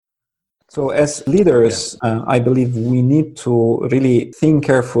So as leaders, I believe we need to really think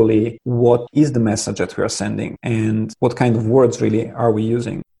carefully what is the message that we are sending and what kind of words really are we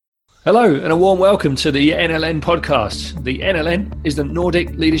using. Hello and a warm welcome to the NLN podcast. The NLN is the Nordic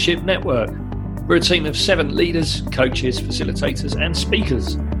Leadership Network. We're a team of 7 leaders, coaches, facilitators and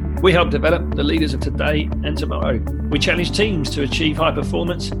speakers. We help develop the leaders of today and tomorrow. We challenge teams to achieve high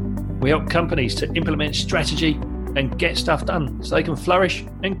performance. We help companies to implement strategy and get stuff done so they can flourish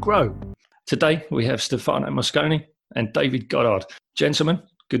and grow. Today, we have Stefano Mosconi and David Goddard. Gentlemen,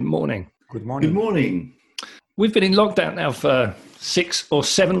 good morning. Good morning. Good morning. We've been in lockdown now for 6 or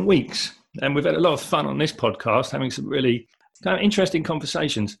 7 weeks, and we've had a lot of fun on this podcast, having some really kind of interesting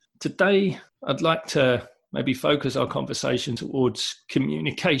conversations. Today, I'd like to maybe focus our conversation towards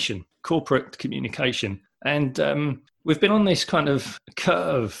communication, corporate communication. And we've been on this kind of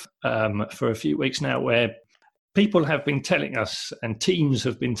curve for a few weeks now where people have been telling us, and teams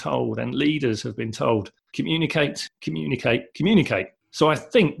have been told, and leaders have been told, communicate, communicate, communicate. So I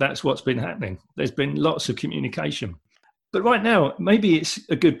think that's what's been happening. There's been lots of communication. But right now, maybe it's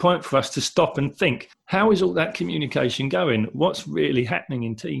a good point for us to stop and think, how is all that communication going? What's really happening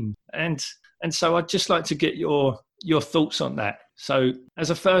in teams? And so I'd just like to get your thoughts on that. So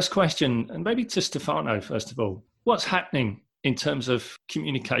as a first question, and maybe to Stefano, first of all, what's happening in terms of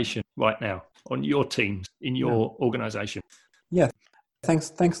communication right now on your teams, in your organization? Yeah,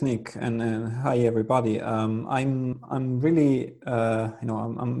 thanks, Nick, and hi everybody. I'm really,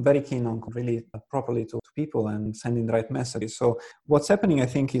 I'm very keen on really properly to people and sending the right messages. So what's happening, I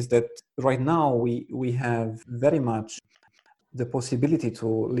think, is that right now we have very much the possibility to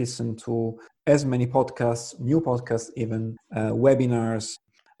listen to as many podcasts, new podcasts, even webinars,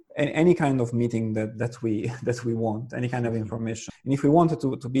 any kind of meeting that we want, any kind of information. And if we wanted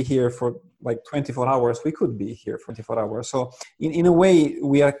to be here for like 24 hours, we could be here for 24 hours. So in a way,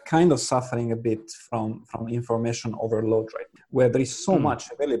 we are kind of suffering a bit from information overload, right? Where there is so much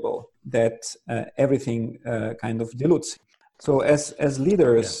available that everything kind of dilutes. So as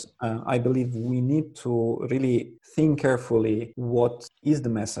leaders, I believe we need to really think carefully what is the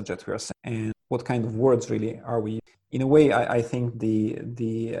message that we are saying and what kind of words really are we using. In a way, I think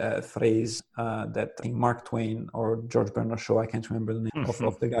the phrase that I think Mark Twain or George Bernard Shaw, I can't remember the name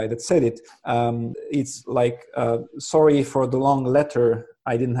of the guy that said it. It's like, sorry for the long letter,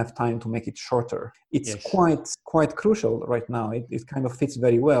 I didn't have time to make it shorter. It's quite crucial right now. It kind of fits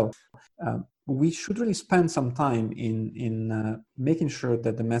very well. We should really spend some time in making sure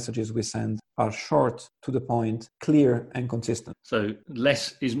that the messages we send are short, to the point, clear and consistent. So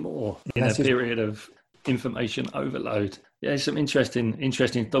less is more in a period of information overload. Yeah, some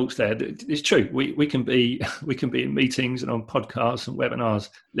interesting thoughts there. It's true. We can be in meetings and on podcasts and webinars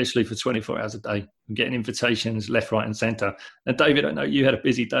literally for 24 hours a day, and getting invitations left, right, and centre. And David, I know you had a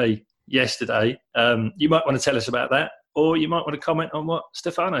busy day yesterday. You might want to tell us about that, or you might want to comment on what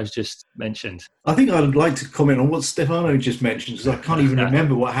Stefano's just mentioned. I think I'd like to comment on what Stefano just mentioned, because I can't even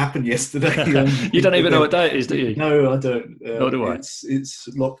remember what happened yesterday. You don't even know what day it is, do you? No, I don't. Nor do I. It's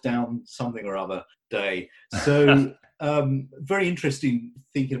lockdown something or other day. So very interesting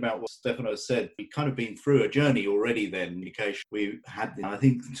thinking about what Stefano said. We've kind of been through a journey already then, communication. We had, I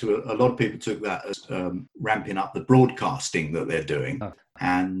think to a lot of people took that as ramping up the broadcasting that they're doing.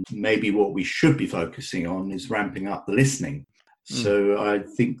 And maybe what we should be focusing on is ramping up the listening. So I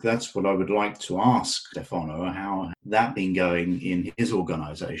think that's what I would like to ask Stefano, how that been going in his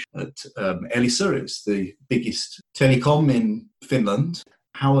organization at Elisa. It's the biggest telecom in Finland.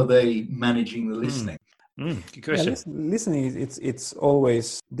 How are they managing the listening? Good question. Listening, it's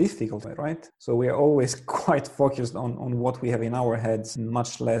always difficult, right? So we are always quite focused on what we have in our heads, and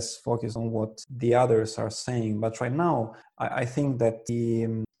much less focused on what the others are saying. But right now, I think that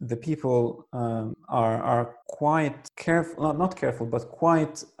the people are quite careful, not careful, but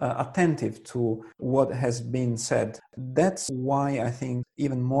quite attentive to what has been said. That's why I think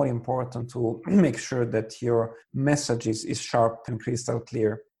even more important to make sure that your message is sharp and crystal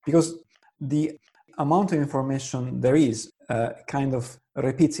clear, because the amount of information there is kind of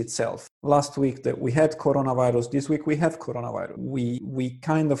repeats itself. Last week that we had coronavirus, this week we have coronavirus. We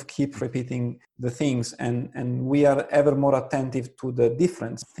kind of keep repeating the things, and we are ever more attentive to the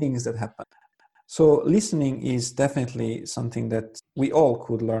different things that happen. So listening is definitely something that we all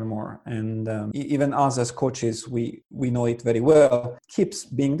could learn more. And even us as coaches, we know it very well, keeps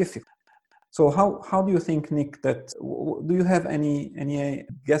being difficult. So how do you think, Nick, that do you have any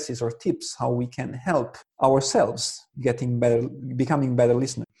guesses or tips how we can help ourselves becoming better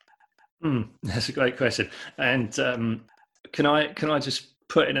listeners? That's a great question. And can I just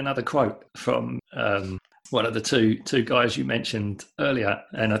put in another quote from one of the two guys you mentioned earlier,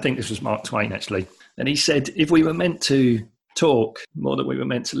 and I think this was Mark Twain actually, and he said if we were meant to talk more than we were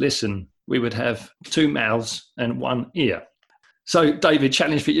meant to listen, we would have 2 mouths and 1 ear. So, David,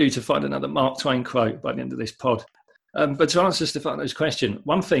 challenge for you to find another Mark Twain quote by the end of this pod. But to answer Stefano's question,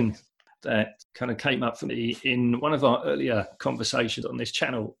 one thing that kind of came up for me in one of our earlier conversations on this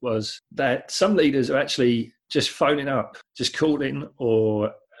channel was that some leaders are actually just phoning up, just calling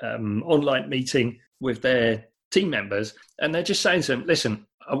or online meeting with their team members, and they're just saying to them, listen,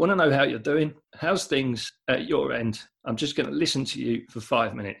 I want to know how you're doing. How's things at your end? I'm just going to listen to you for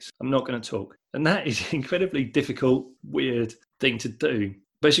 5 minutes. I'm not going to talk. And that is an incredibly difficult, weird thing to do.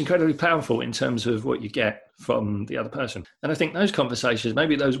 But it's incredibly powerful in terms of what you get from the other person. And I think those conversations,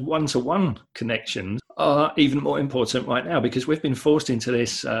 maybe those one-to-one connections, are even more important right now because we've been forced into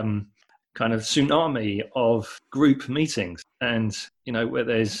this kind of tsunami of group meetings. And, where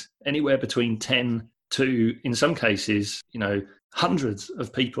there's anywhere between 10 to, in some cases, hundreds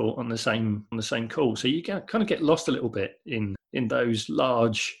of people on the same call. So you kind of get lost a little bit in those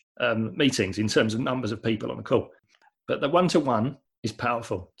large meetings in terms of numbers of people on the call. But the one-to-one is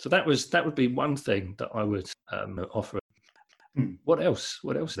powerful. So that would be one thing that I would offer. What else?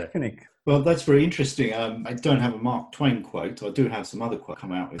 What else is there? Well, that's very interesting. I don't have a Mark Twain quote. I do have some other quote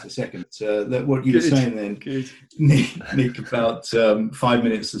come out in a second. What you were saying then, Nick, about 5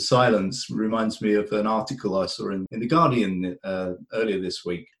 minutes of silence reminds me of an article I saw in The Guardian earlier this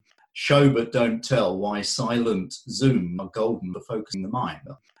week. Show but don't tell why silent Zoom are golden for focusing the mind.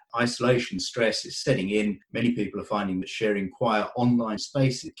 Isolation stress is setting in. Many people are finding that sharing quiet online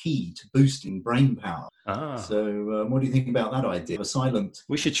space is key to boosting brain power. So what do you think about that idea? A silent...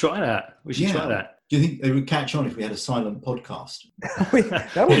 We should try that. Try that. Do you think they would catch on if we had a silent podcast?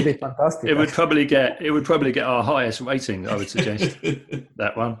 That would be fantastic. It would probably get our highest rating, I would suggest.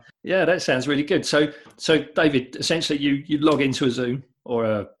 That one. Yeah, that sounds really good. So David, essentially you log into a Zoom or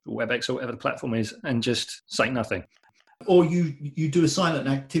a WebEx or whatever the platform is and just say nothing. Or you do a silent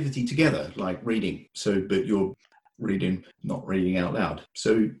activity together, like reading. But you're reading, not reading out loud.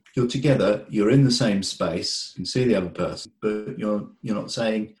 So you're together, you're in the same space, you can see the other person, but you're not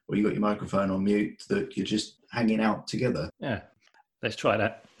saying, or you got your microphone on mute, that you're just hanging out together. Yeah, let's try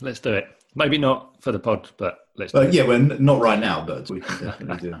that. Let's do it. Maybe not for the pod, but let's do it. Yeah, well, not right now, but we can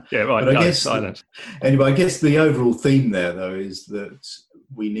definitely do that. Yeah, right. But I guess silence. Anyway, I guess the overall theme there, though, is that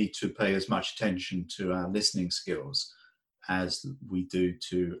we need to pay as much attention to our listening skills as we do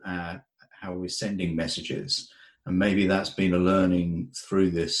to how we're sending messages. And maybe that's been a learning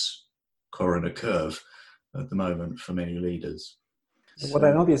through this corona curve at the moment for many leaders. What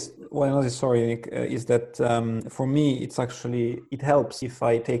I noticed, sorry, Nick, is that for me, it helps if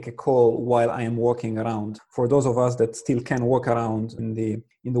I take a call while I am walking around. For those of us that still can walk around in the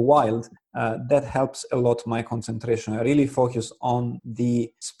wild, that helps a lot my concentration. I really focus on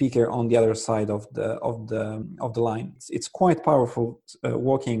the speaker on the other side of the line. It's quite powerful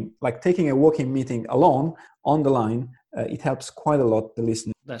walking, like taking a walking meeting alone on the line. It helps quite a lot the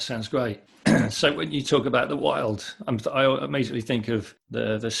listening. That sounds great. So when you talk about the wild, I immediately think of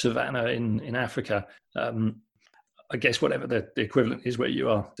the savannah in Africa. I guess whatever the equivalent is where you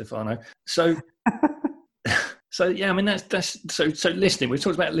are, Stefano. So, yeah, I mean that's so listening. We've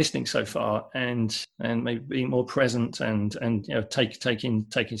talked about listening so far, and maybe being more present, and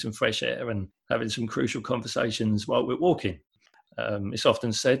taking some fresh air and having some crucial conversations while we're walking. It's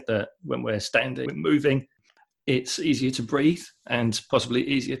often said that when we're standing, we're moving, it's easier to breathe and possibly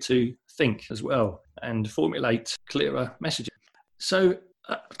easier to think as well and formulate clearer messages. So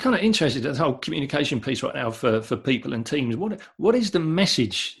I'm kind of interested in the whole communication piece right now for people and teams. What is the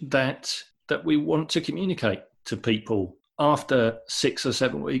message that we want to communicate to people after 6 or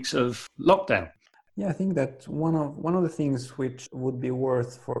 7 weeks of lockdown? Yeah, I think that one of the things which would be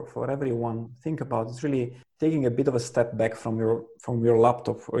worth for everyone to think about is really taking a bit of a step back from your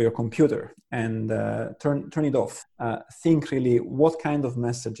laptop or your computer and turn it off. Think really, what kind of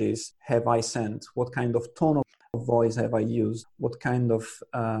messages have I sent? What kind of tone of voice have I used? What kind of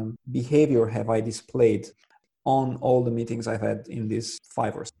behavior have I displayed on all the meetings I've had in these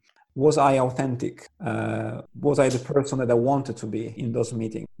 5 or 6? Was I authentic? Was I the person that I wanted to be in those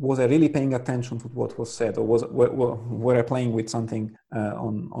meetings? Was I really paying attention to what was said, or were I playing with something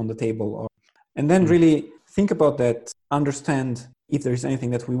on the table? And then really think about that, understand if there is anything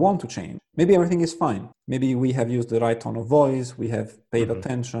that we want to change. Maybe everything is fine. Maybe we have used the right tone of voice, we have paid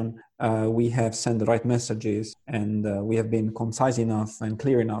attention, we have sent the right messages, and we have been concise enough and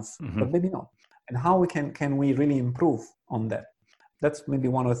clear enough, but maybe not. And how can we really improve on that? That's maybe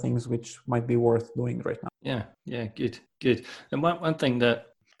one of the things which might be worth doing right now. Yeah, good. And one thing that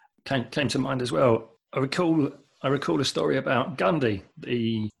came to mind as well, I recall a story about Gandhi,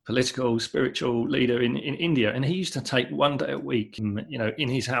 the political, spiritual leader in India, and he used to take one day a week, in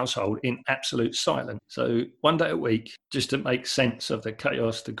his household in absolute silence. So one day a week, just to make sense of the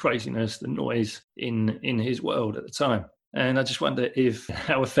chaos, the craziness, the noise in his world at the time. And I just wonder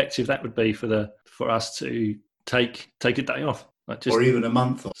how effective that would be for us to take a day off. Or even a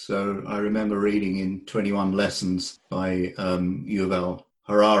month. So I remember reading in 21 Lessons by Yuval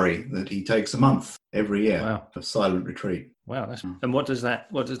Harari that he takes a month every year for silent retreat. Wow. And what does that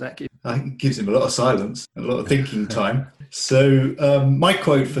give? It gives him a lot of silence, a lot of thinking time. So my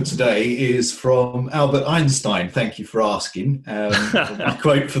quote for today is from Albert Einstein. Thank you for asking. My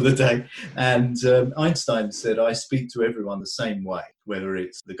quote for the day. And Einstein said, "I speak to everyone the same way, whether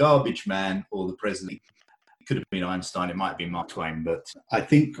it's the garbage man or the president." It could have been Einstein, it might be Mark Twain, but I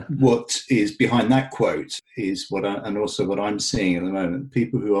think what is behind that quote is what I'm seeing at the moment.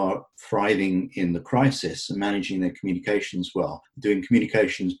 People who are thriving in the crisis and managing their communications well, doing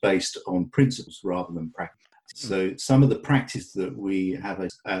communications based on principles rather than practice. So some of the practice that we have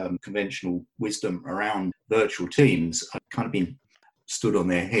as conventional wisdom around virtual teams are kind of being stood on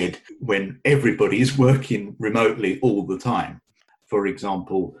their head when everybody is working remotely all the time. For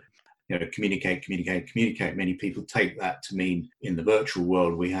example, communicate. Many people take that to mean in the virtual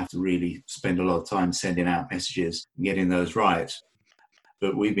world, we have to really spend a lot of time sending out messages and getting those right.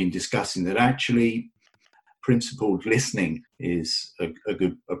 But we've been discussing that actually principled listening is a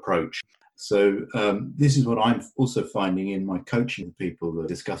good approach. So this is what I'm also finding in my coaching. The people that are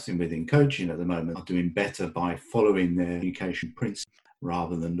discussing within coaching at the moment are doing better by following their communication principles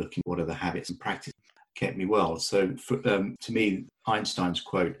rather than looking what are the habits and practices kept me well. So to me, Einstein's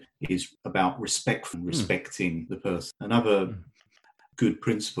quote is about respecting the person. Another good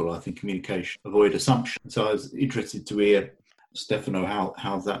principle, I think, communication, avoid assumptions. So I was interested to hear, Stefano,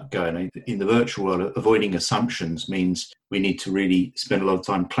 how's that going? In the virtual world, avoiding assumptions means we need to really spend a lot of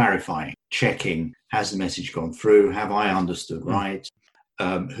time clarifying, checking, has the message gone through? Have I understood right?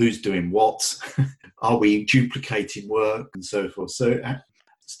 Who's doing what? Are we duplicating work and so forth? So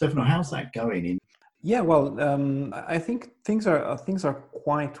Stefano, how's that going? Yeah, well, I think things are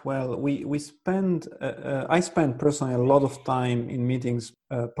quite well. I spend personally a lot of time in meetings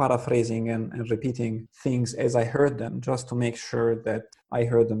paraphrasing and repeating things as I heard them, just to make sure that I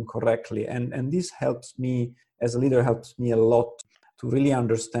heard them correctly. And this helps me as a leader, helps me a lot to really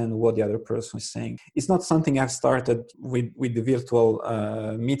understand what the other person is saying. It's not something I've started with the virtual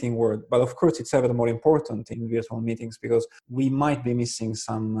meeting world, but of course it's ever more important in virtual meetings because we might be missing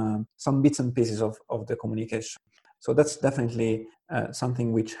some bits and pieces of the communication. So that's definitely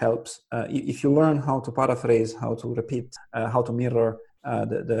something which helps. If you learn how to paraphrase, how to repeat, how to mirror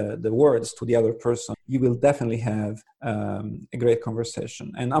the words to the other person, you will definitely have a great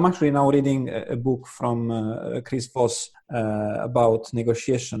conversation. And I'm actually now reading a book from Chris Voss about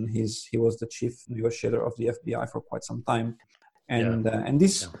negotiation. He was the chief negotiator of the FBI for quite some time. And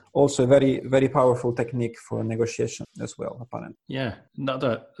this also a very, very powerful technique for negotiation as well, apparently. Yeah,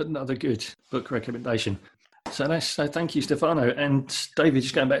 another good book recommendation. So thank you, Stefano. And David,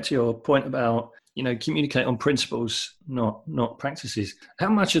 just going back to your point about communicate on principles, not practices. How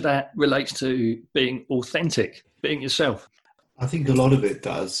much of that relates to being authentic, being yourself? I think a lot of it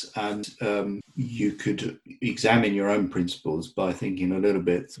does. And you could examine your own principles by thinking a little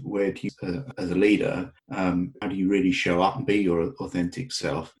bit, where do you, as a leader, how do you really show up and be your authentic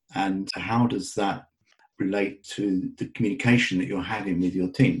self? And how does that relate to the communication that you're having with your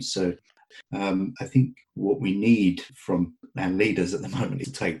team? So I think what we need from our leaders at the moment is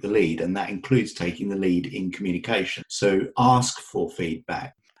to take the lead, and that includes taking the lead in communication. So ask for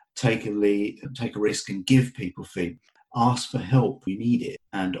feedback, take a risk and give people feedback. Ask for help, you need it,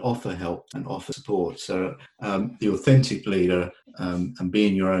 and offer help and offer support. So the authentic leader and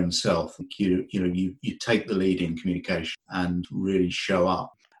being your own self, you take the lead in communication and really show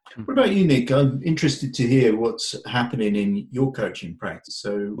up. What about you, Nick? I'm interested to hear what's happening in your coaching practice.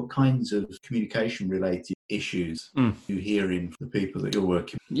 So what kinds of communication-related issues you hear in the people that you're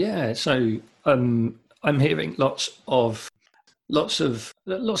working with? Yeah, so I'm hearing lots of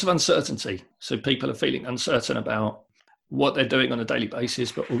uncertainty. So people are feeling uncertain about what they're doing on a daily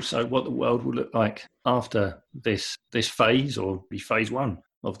basis, but also what the world will look like after this phase, or be phase one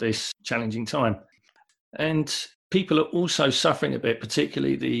of this challenging time. And people are also suffering a bit,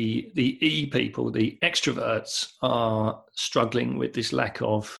 particularly the E people, the extroverts are struggling with this lack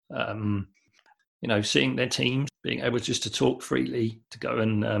of, seeing their teams, being able just to talk freely, to go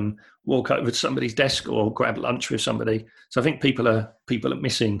and walk over to somebody's desk or grab lunch with somebody. So I think people are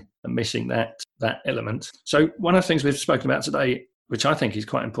missing that element. So one of the things we've spoken about today, which I think is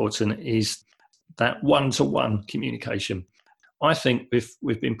quite important, is that one-to-one communication. I think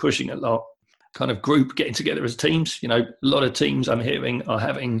we've been pushing a lot, kind of group getting together as teams. A lot of teams I'm hearing are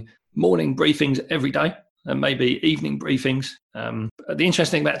having morning briefings every day and maybe evening briefings. The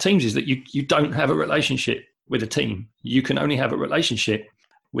interesting thing about teams is that you don't have a relationship with a team. You can only have a relationship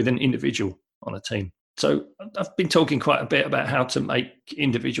with an individual on a team. So I've been talking quite a bit about how to make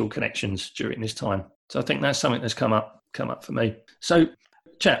individual connections during this time. So I think that's something that's come up for me. So,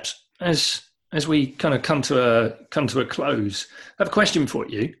 chaps, as we kind of come to a close, I have a question for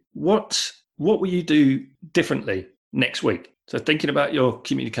you. What will you do differently next week? So thinking about your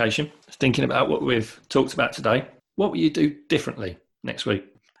communication, thinking about what we've talked about today, what will you do differently next week?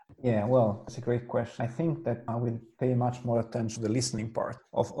 Yeah, well, that's a great question. I think that I will pay much more attention to the listening part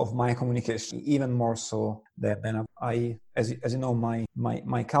of my communication, even more so than I, as you know,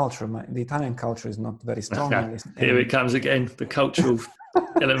 my culture, the Italian culture is not very strong. Here it comes again, the cultural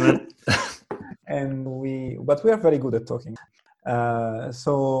element. But we are very good at talking.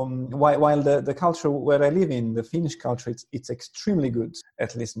 So while the culture where I live in, the Finnish culture, it's extremely good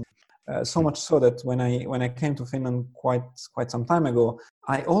at listening. So much so that when I came to Finland quite some time ago,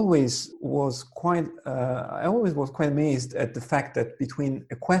 I always was quite amazed at the fact that between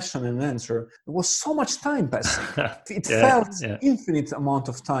a question and an answer, there was so much time passing. It felt infinite amount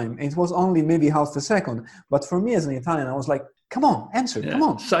of time. It was only maybe half a second. But for me as an Italian, I was like, come on, answer, come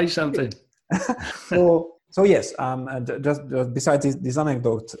on. Say something. So yes, just besides this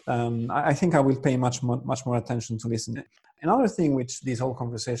anecdote, I think I will pay much more attention to listening. Another thing which this whole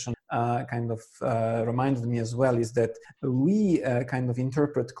conversation kind of reminded me as well is that we kind of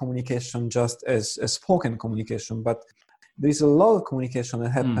interpret communication just as spoken communication, but there is a lot of communication that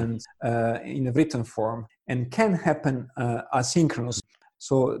happens in a written form and can happen asynchronous.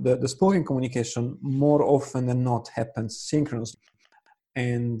 So the spoken communication more often than not happens synchronously.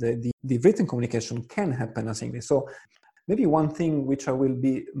 And the written communication can happen asynchronously. So maybe one thing which I will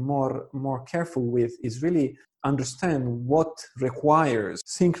be more careful with is really understand what requires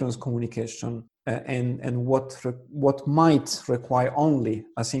synchronous communication and what might require only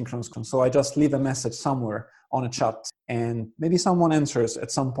asynchronous. So I just leave a message somewhere on a chat and maybe someone answers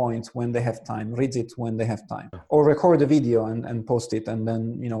at some point when they have time, reads it when they have time, or record a video and post it, and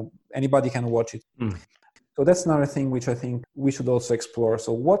then anybody can watch it. So that's another thing which I think we should also explore.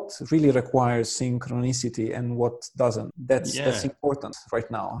 So what really requires synchronicity and what doesn't? That's important right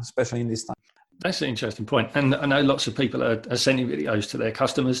now, especially in this time. That's an interesting point. And I know lots of people are sending videos to their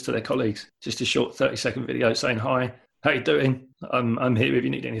customers, to their colleagues, just a short 30-second video saying, hi, how you doing? I'm here if you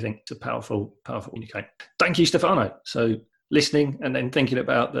need anything. It's a powerful communicate. Thank you, Stefano. So listening and then thinking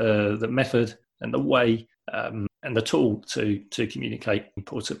about the method and the way and the tool to communicate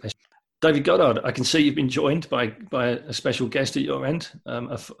important messages. David Goddard, I can see you've been joined by a special guest at your end,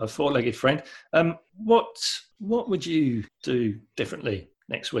 a four-legged friend. What would you do differently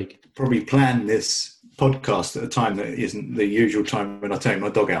next week? Probably plan this podcast at a time that isn't the usual time when I take my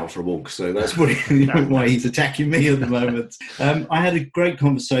dog out for a walk. So that's probably why he's attacking me at the moment. I had a great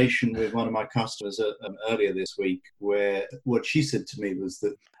conversation with one of my customers earlier this week where what she said to me was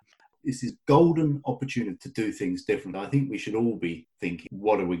that this is golden opportunity to do things differently. I think we should all be thinking,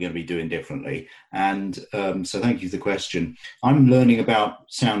 what are we going to be doing differently? And so thank you for the question. I'm learning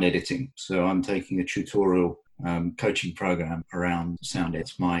about sound editing. So I'm taking a tutorial coaching program around sound.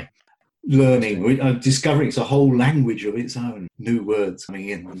 It's my learning, discovering it's a whole language of its own, new words coming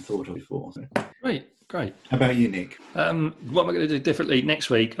in unthought of before. So. Great. How about you, Nick? What am I going to do differently next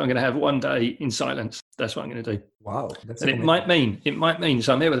week? I'm going to have one day in silence. That's what I'm going to do. Wow. And it might mean,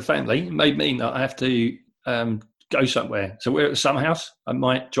 so I'm here with a family. It may mean that I have to go somewhere. So we're at the summer house. I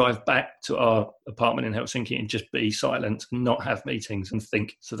might drive back to our apartment in Helsinki and just be silent and not have meetings and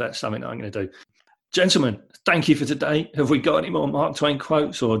think. So that's something that I'm going to do. Gentlemen, thank you for today. Have we got any more Mark Twain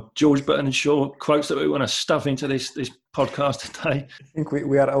quotes or George Bernard Shaw quotes that we want to stuff into this podcast today? I think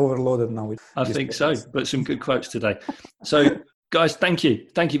we are overloaded now. I think so, but some good quotes today. So, guys, thank you.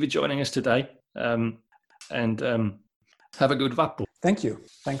 Thank you for joining us today. And have a good Vappu. Thank you.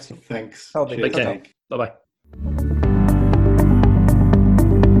 Thanks. Take care. Bye-bye.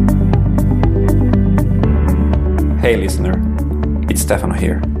 Hey listener, it's Stefano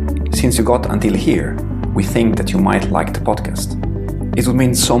here. Since you got until here, we think that you might like the podcast. It would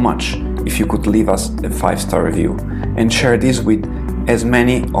mean so much if you could leave us a 5-star review and share this with as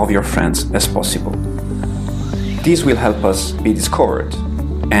many of your friends as possible. This will help us be discovered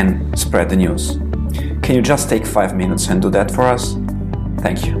and spread the news. Can you just take 5 minutes and do that for us?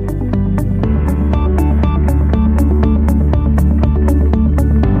 Thank you.